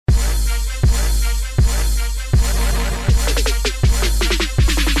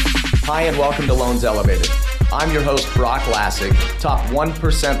Hi, and welcome to Loans Elevated. I'm your host, Brock Lassig, top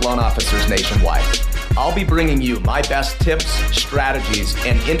 1% loan officers nationwide. I'll be bringing you my best tips, strategies,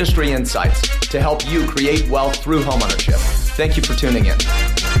 and industry insights to help you create wealth through homeownership. Thank you for tuning in.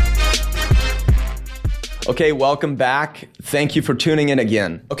 Okay, welcome back. Thank you for tuning in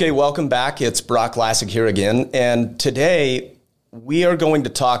again. Okay, welcome back. It's Brock Lassig here again. And today we are going to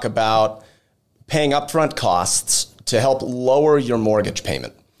talk about paying upfront costs to help lower your mortgage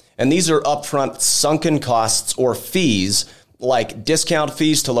payment. And these are upfront sunken costs or fees like discount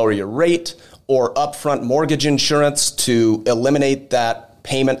fees to lower your rate or upfront mortgage insurance to eliminate that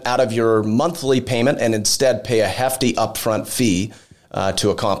payment out of your monthly payment and instead pay a hefty upfront fee to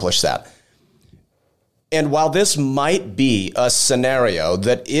accomplish that. And while this might be a scenario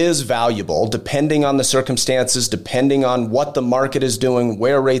that is valuable, depending on the circumstances, depending on what the market is doing,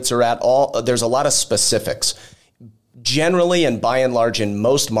 where rates are at, there's a lot of specifics. Generally, and by and large, in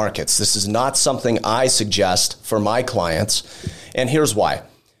most markets, this is not something I suggest for my clients. And here's why.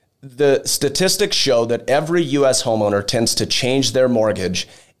 The statistics show that every U.S. homeowner tends to change their mortgage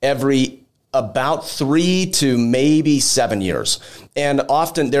every about 3 to maybe 7 years. And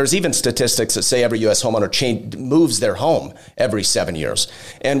often there's even statistics that say every U.S. homeowner moves their home every 7 years.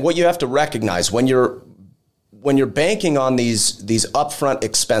 And what you have to recognize when you're banking on these upfront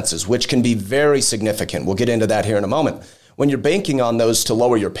expenses, which can be very significant, we'll get into that here in a moment. When you're banking on those to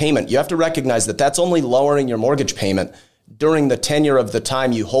lower your payment, you have to recognize that that's only lowering your mortgage payment during the tenure of the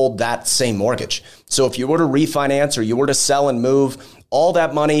time you hold that same mortgage. So if you were to refinance or you were to sell and move, all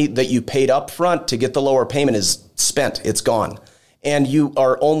that money that you paid up front to get the lower payment is spent. It's gone. And you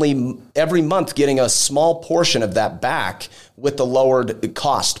are only every month getting a small portion of that back with the lowered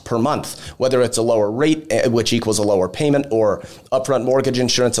cost per month, whether it's a lower rate, which equals a lower payment, or upfront mortgage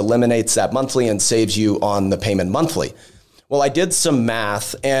insurance eliminates that monthly and saves you on the payment monthly. Well, I did some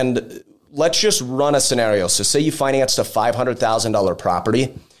math, and let's just run a scenario. So say you financed a $500,000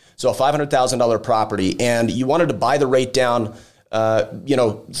 property. So a $500,000 property, and you wanted to buy the rate down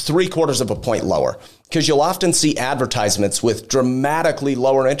 3/4 of a point lower, because you'll often see advertisements with dramatically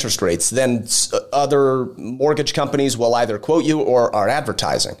lower interest rates than other mortgage companies will either quote you or are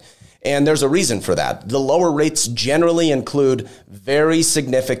advertising. And there's a reason for that. The lower rates generally include very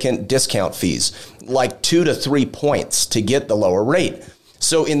significant discount fees, like 2 to 3 points to get the lower rate.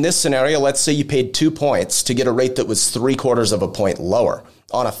 So in this scenario, let's say you paid 2 points to get a rate that was 3/4 of a point lower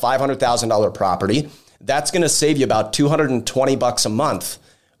on a $500,000 property. That's going to save you about $220 a month.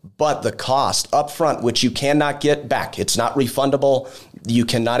 But the cost upfront, which you cannot get back, it's not refundable, you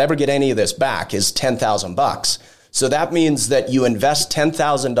cannot ever get any of this back, is $10,000. So that means that you invest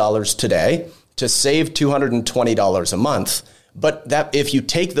 $10,000 today to save $220 a month. But that if you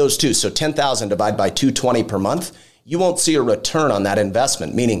take those two, so $10,000 divided by $220 per month, you won't see a return on that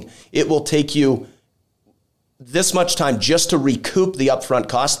investment, meaning it will take you this much time just to recoup the upfront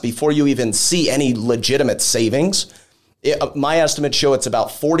cost before you even see any legitimate savings. My estimates show it's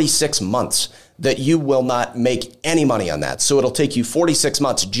about 46 months that you will not make any money on that. So it'll take you 46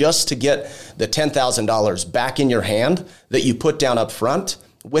 months just to get the $10,000 back in your hand that you put down up front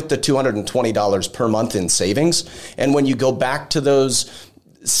with the $220 per month in savings. And when you go back to those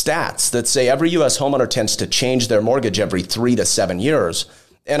stats that say every U.S. homeowner tends to change their mortgage every 3 to 7 years,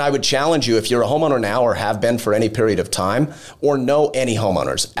 and I would challenge you, if you're a homeowner now or have been for any period of time or know any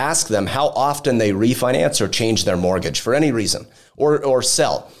homeowners, ask them how often they refinance or change their mortgage for any reason or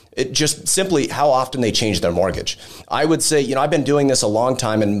sell. It just simply how often they change their mortgage. I would say, I've been doing this a long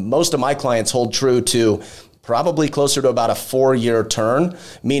time, and most of my clients hold true to probably closer to about a 4-year turn,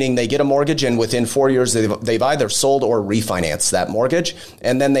 meaning they get a mortgage and within 4 years, they've either sold or refinanced that mortgage.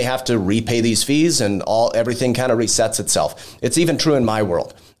 And then they have to repay these fees and everything kind of resets itself. It's even true in my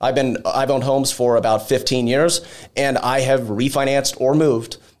world. I've owned homes for about 15 years and I have refinanced or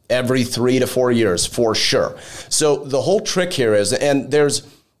moved every 3 to 4 years for sure. So the whole trick here is,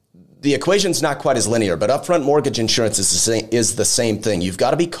 the equation's not quite as linear, but upfront mortgage insurance is the same thing. You've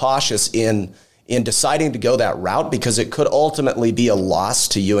got to be cautious in deciding to go that route, because it could ultimately be a loss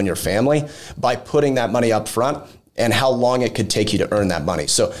to you and your family by putting that money up front and how long it could take you to earn that money.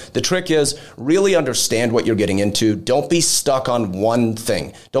 So the trick is really understand what you're getting into. Don't be stuck on one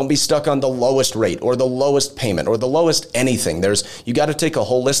thing. Don't be stuck on the lowest rate or the lowest payment or the lowest anything. You got to take a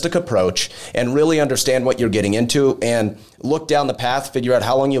holistic approach and really understand what you're getting into and look down the path, figure out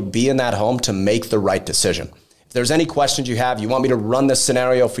how long you'll be in that home to make the right decision. If there's any questions you have, you want me to run this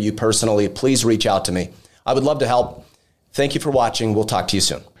scenario for you personally, please reach out to me. I would love to help. Thank you for watching. We'll talk to you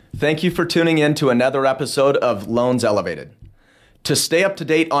soon. Thank you for tuning in to another episode of Loans Elevated. To stay up to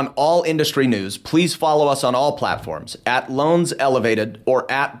date on all industry news, please follow us on all platforms at Loans Elevated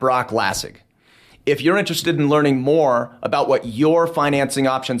or at Brock Lassig. If you're interested in learning more about what your financing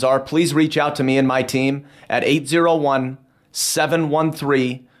options are, please reach out to me and my team at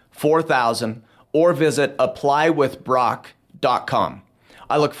 801-713-4000 or visit applywithbrock.com.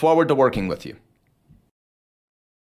 I look forward to working with you.